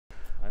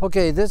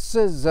Okay, this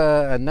is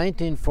a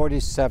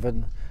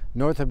 1947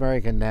 North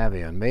American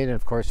Navion, made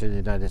of course in the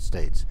United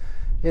States.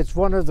 It's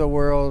one of the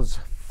world's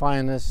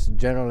finest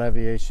general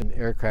aviation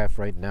aircraft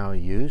right now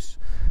in use,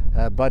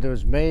 but it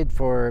was made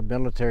for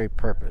military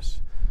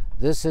purpose.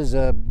 This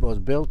was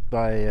built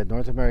by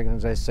North American,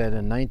 as I said,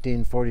 in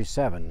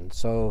 1947.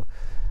 So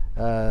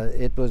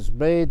it was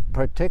made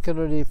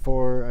particularly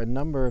for a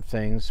number of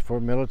things for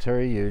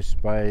military use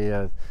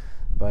by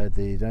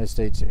the United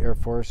States Air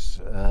Force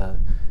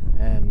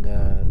and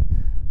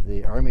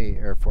the Army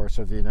Air Force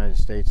of the United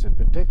States, and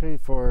particularly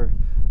for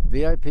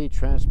VIP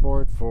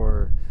transport,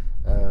 for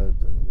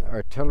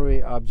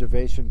artillery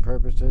observation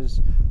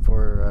purposes,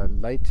 for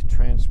light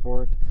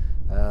transport.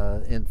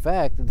 In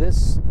fact,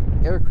 this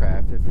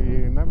aircraft, if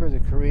you remember the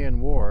Korean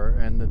War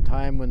and the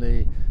time when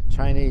the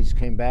Chinese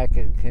came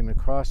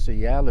across the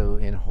Yalu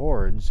in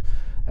hordes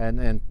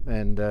and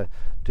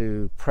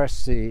to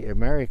press the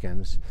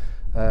Americans,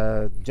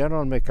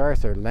 General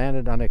MacArthur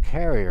landed on a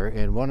carrier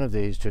in one of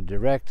these to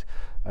direct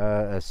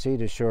a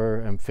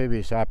sea-to-shore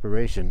amphibious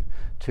operation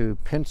to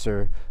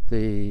pincer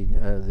the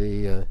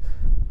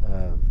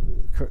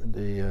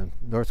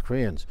North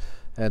Koreans,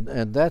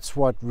 and that's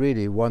what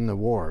really won the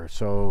war.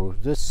 So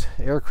this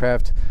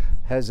aircraft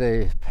has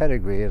a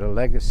pedigree and a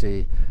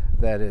legacy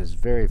that is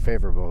very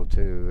favorable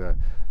to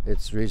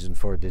its reason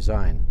for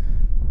design.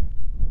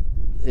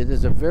 It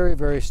is a very,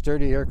 very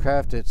sturdy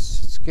aircraft. Its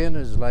skin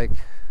is like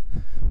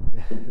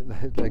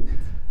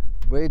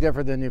way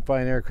different than you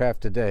find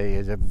aircraft today.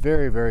 It's a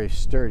very, very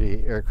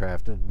sturdy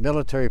aircraft, a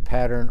military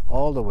pattern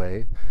all the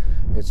way.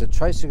 It's a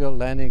tricycle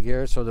landing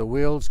gear, so the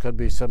wheels can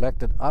be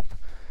selected up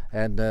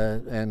and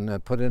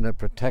put in a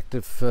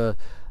protective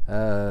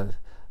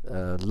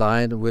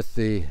line with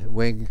the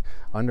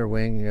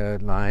underwing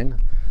line.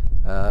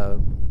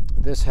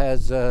 This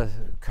has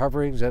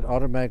coverings that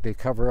automatically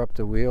cover up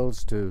the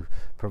wheels to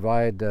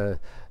provide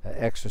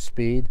extra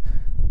speed.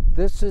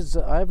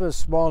 I have a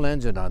small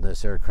engine on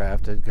this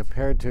aircraft, and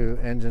compared to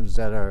engines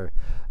that are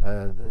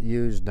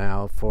used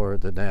now for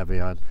the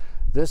Navion,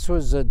 this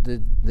was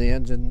the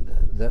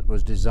engine that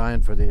was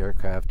designed for the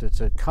aircraft.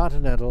 It's a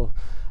Continental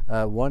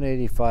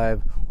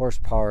 185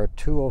 horsepower,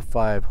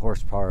 205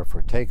 horsepower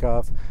for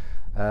takeoff.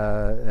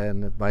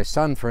 And my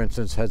son, for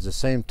instance, has the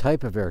same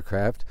type of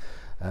aircraft,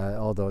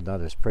 although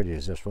not as pretty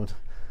as this one.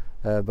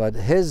 But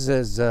his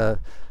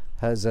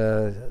has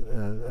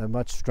a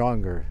much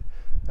stronger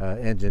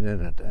engine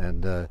in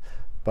it,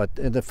 but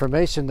in the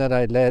formation that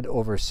I led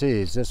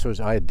overseas, this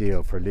was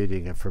ideal for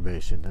leading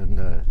information, and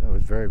I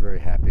was very, very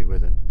happy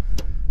with it.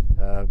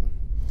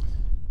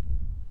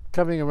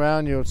 Coming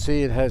around, you'll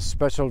see it has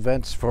special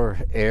vents for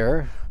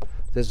air.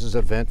 This is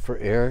a vent for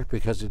air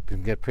because it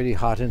can get pretty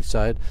hot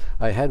inside.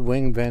 I had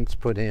wing vents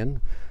put in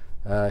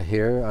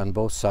here on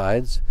both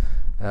sides,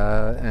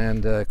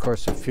 and of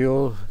course the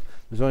fuel.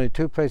 There's only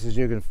two places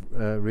you can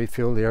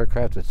refuel the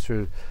aircraft. It's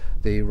through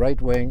the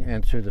right wing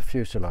and through the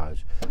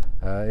fuselage.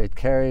 It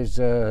carries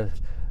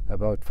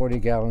about 40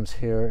 gallons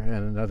here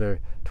and another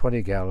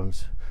 20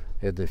 gallons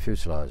in the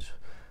fuselage.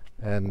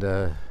 And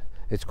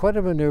it's quite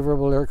a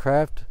maneuverable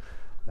aircraft.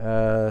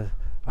 I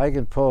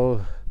can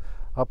pull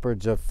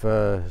upwards of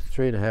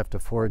 3.5 to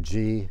 4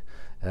 G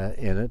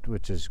in it,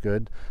 which is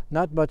good.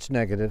 Not much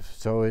negative.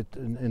 So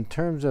in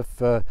terms of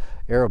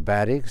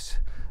aerobatics,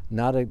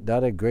 not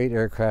a great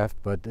aircraft,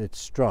 but it's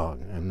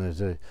strong, and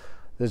there's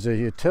a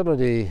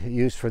utility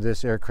use for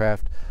this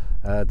aircraft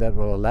that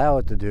will allow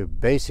it to do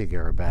basic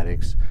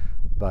aerobatics,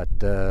 but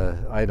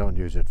I don't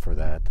use it for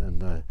that,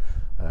 and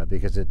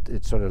because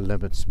it sort of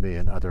limits me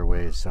in other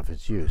ways of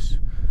its use.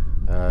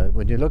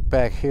 When you look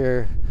back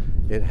here,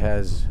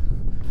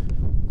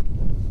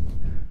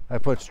 I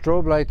put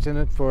strobe lights in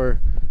it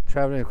for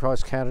traveling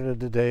across Canada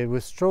today.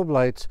 With strobe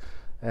lights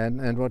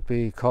and what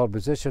we call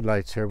position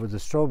lights here, with the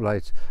strobe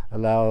lights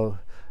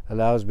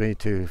allows me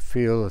to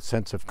feel a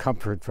sense of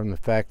comfort from the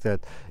fact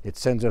that it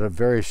sends out a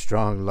very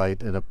strong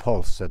light and a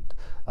pulse that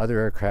other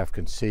aircraft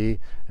can see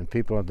and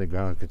people on the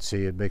ground can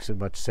see. It makes it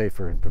much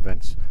safer and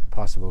prevents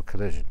possible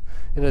collision.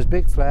 It has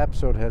big flaps,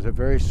 so it has a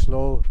very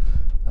slow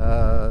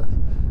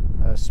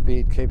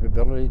speed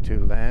capability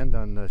to land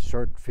on the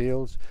short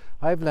fields.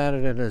 I've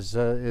landed it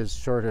as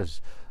short as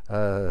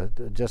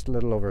just a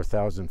little over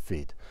 1,000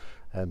 feet.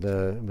 And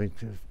a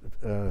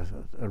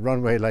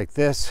runway like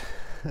this,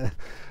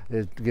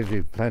 it gives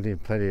you plenty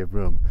of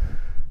room.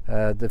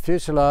 The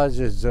fuselage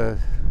is a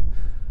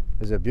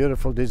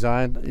beautiful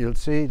design. You'll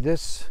see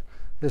this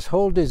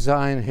whole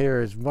design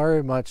here is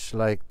very much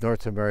like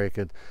North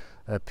American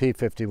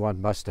P-51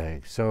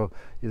 Mustang. So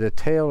the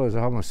tail is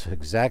almost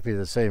exactly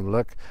the same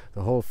look,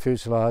 the whole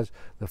fuselage,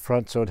 the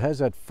front, so it has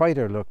that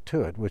fighter look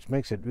to it, which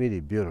makes it really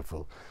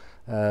beautiful.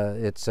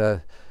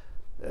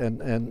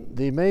 And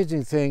the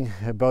amazing thing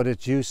about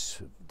its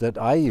use that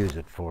I use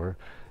it for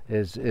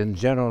is in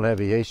general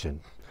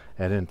aviation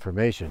and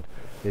information,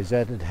 is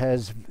that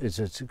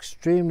it's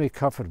extremely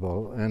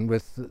comfortable, and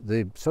with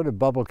the sort of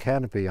bubble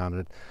canopy on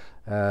it,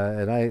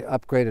 and I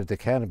upgraded the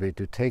canopy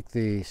to take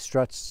the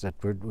struts that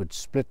would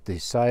split the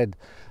side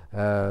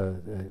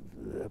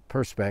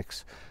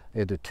perspex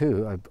into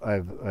two.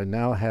 I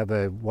now have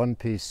a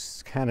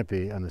one-piece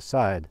canopy on the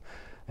side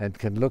and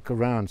can look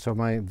around, so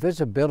my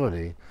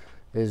visibility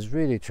is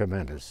really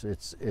tremendous.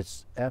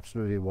 It's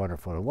absolutely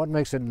wonderful. And what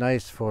makes it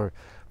nice for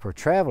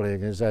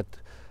traveling is that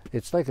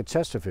it's like a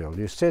Chesterfield.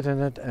 You sit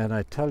in it, and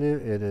I tell you,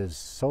 it is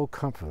so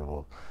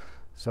comfortable.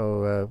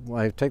 So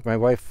I take my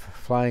wife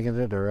flying in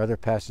it, or other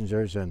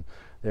passengers, and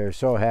they're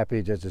so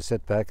happy just to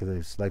sit back, and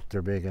it's like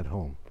they're being at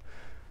home.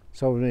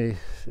 So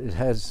it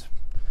has,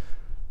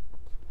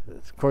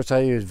 of course, I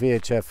use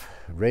VHF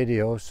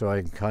radio, so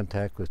I can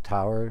contact with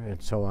tower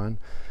and so on.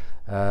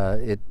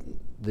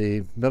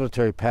 The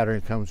military pattern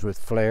comes with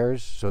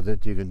flares, so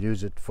that you can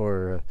use it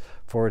for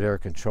forward air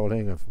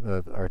controlling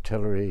of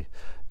artillery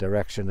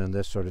direction and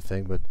this sort of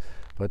thing.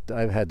 But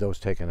I've had those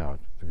taken out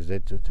because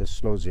it just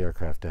slows the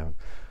aircraft down.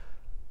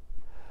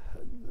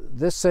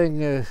 This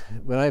thing,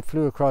 when I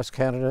flew across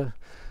Canada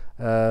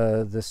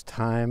this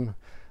time,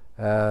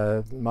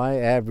 my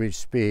average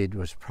speed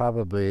was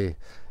probably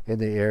in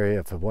the area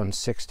of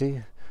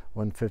 160.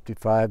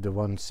 155 to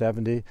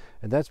 170,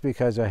 and that's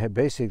because I had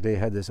basically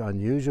had this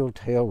unusual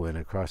tailwind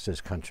across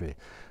this country,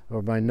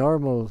 where my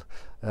normal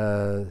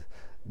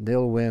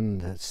nil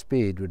wind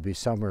speed would be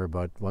somewhere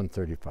about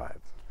 135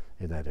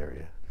 in that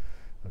area.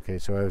 Okay,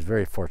 so I was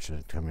very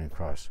fortunate coming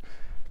across.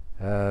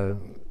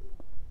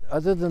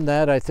 Other than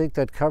that, I think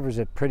that covers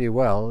it pretty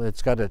well.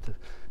 It's got a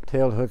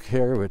tail hook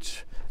here,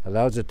 which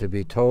allows it to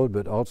be towed,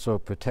 but also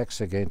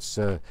protects against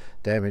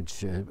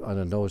damage on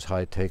a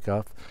nose-high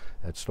takeoff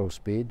at slow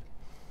speed.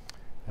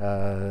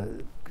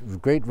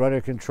 Great rudder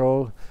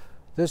control.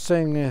 This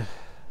thing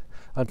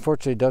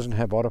unfortunately doesn't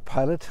have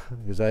autopilot,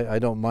 because I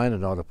don't mind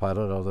an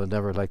autopilot, although I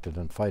never liked it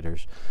on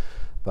fighters.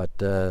 But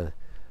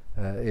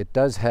it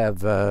does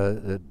have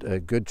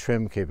a good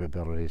trim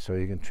capability, so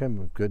you can trim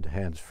with good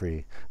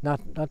hands-free.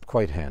 Not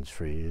quite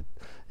hands-free.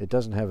 It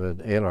doesn't have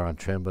an aileron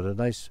trim, but a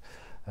nice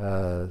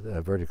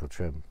vertical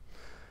trim.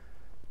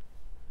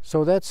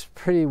 So that's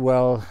pretty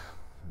well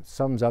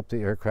sums up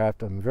the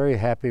aircraft. I'm very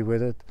happy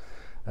with it.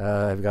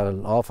 I've got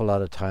an awful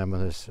lot of time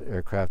on this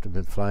aircraft. I've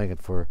been flying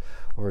it for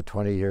over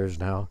 20 years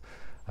now.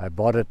 I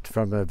bought it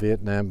from a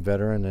Vietnam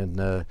veteran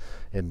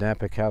in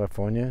Napa,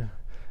 California,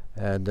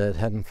 and it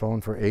hadn't flown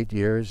for 8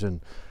 years.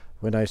 And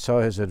when I saw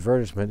his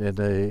advertisement in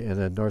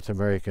a North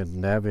American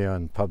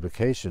Navion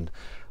publication,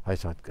 I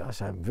thought,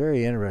 gosh, I'm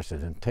very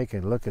interested in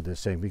taking a look at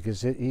this thing,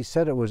 because he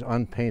said it was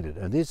unpainted.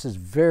 And this is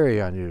very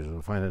unusual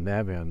to find a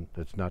Navion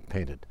that's not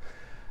painted.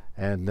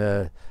 And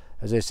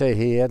as I say,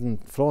 he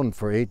hadn't flown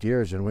for 8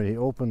 years, and when he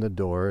opened the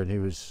door, and he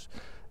was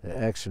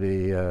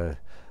actually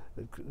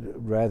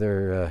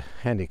rather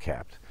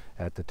handicapped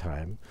at the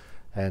time,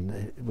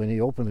 and when he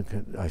opened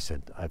it, I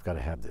said, I've got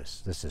to have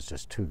this. This is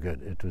just too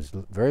good. It was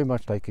very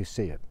much like you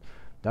see it.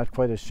 Not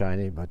quite as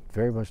shiny, but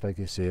very much like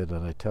you see it.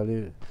 And I tell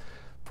you,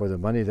 for the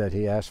money that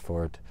he asked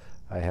for it,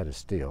 I had a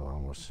steal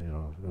almost. You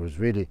know, I was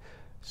really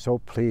so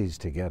pleased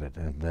to get it.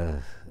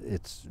 And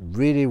it's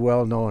really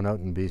well known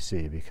out in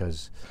BC,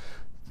 because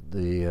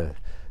the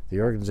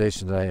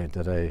organization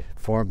that I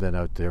formed then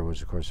out there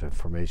was, of course, a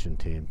formation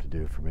team to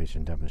do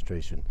formation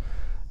demonstration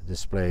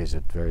displays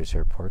at various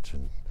airports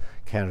in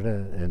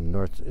Canada,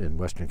 in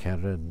Western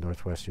Canada and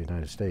Northwestern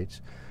United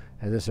States,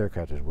 and this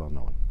aircraft is well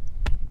known.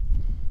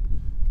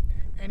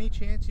 Any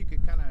chance you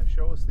could kind of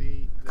show us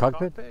the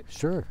cockpit?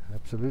 Sure,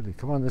 absolutely.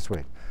 Come on this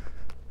way.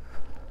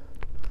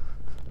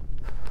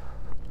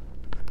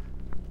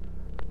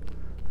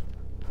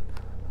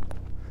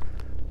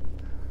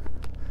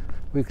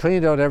 We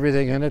cleaned out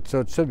everything in it,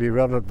 so it should be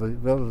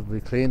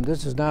relatively clean.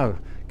 This is now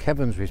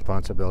Kevin's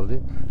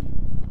responsibility.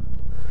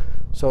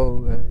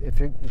 So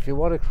if you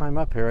want to climb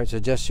up here, I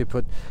suggest you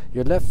put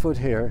your left foot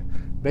here.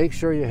 Make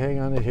sure you hang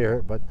on to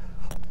here. But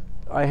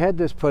I had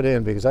this put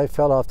in because I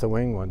fell off the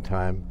wing one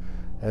time,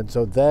 and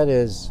so that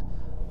is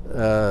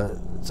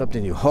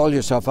something you haul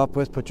yourself up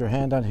with. Put your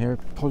hand on here,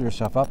 pull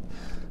yourself up.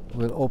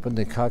 We'll open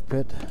the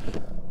cockpit.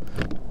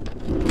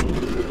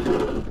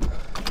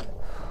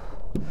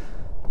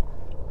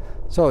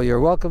 So you're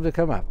welcome to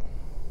come up.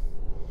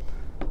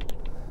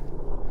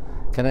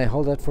 Can I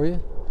hold that for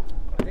you?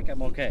 I think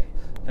I'm okay.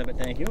 But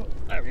thank you.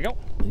 There we go.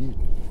 You're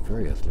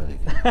very athletic.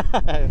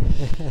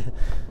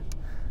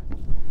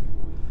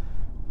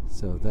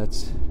 So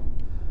this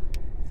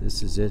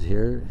is it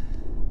here.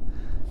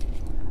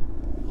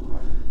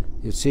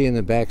 You see in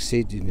the back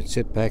seat, you can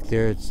sit back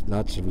there. It's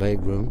lots of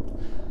leg room.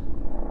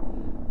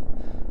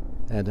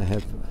 And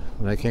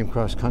when I came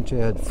cross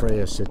country, I had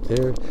Freya sit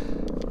there.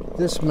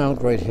 This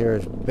mount right here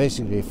is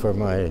basically for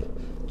my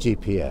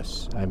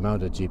GPS. I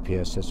mount a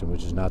GPS system,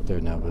 which is not there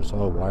now, but it's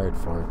all wired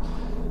for it.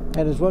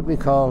 And it's what we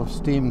call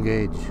steam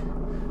gauge.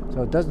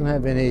 So it doesn't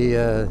have any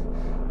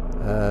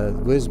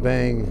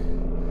whiz-bang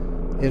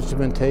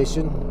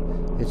instrumentation.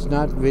 It's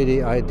not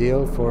really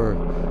ideal for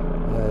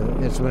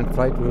instrument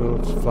flight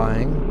rules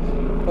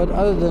flying. But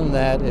other than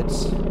that,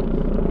 it's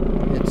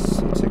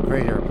a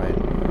great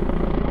airplane.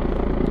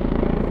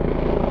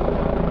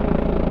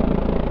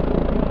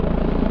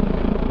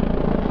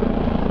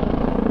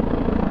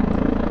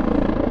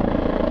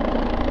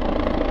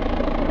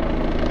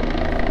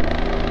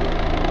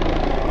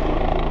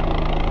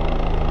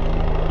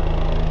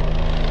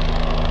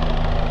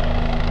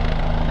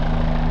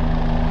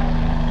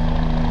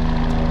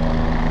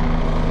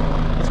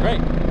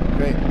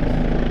 Great.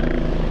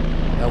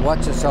 Now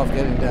watch yourself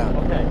getting down.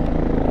 Okay.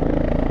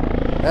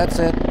 That's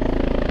it.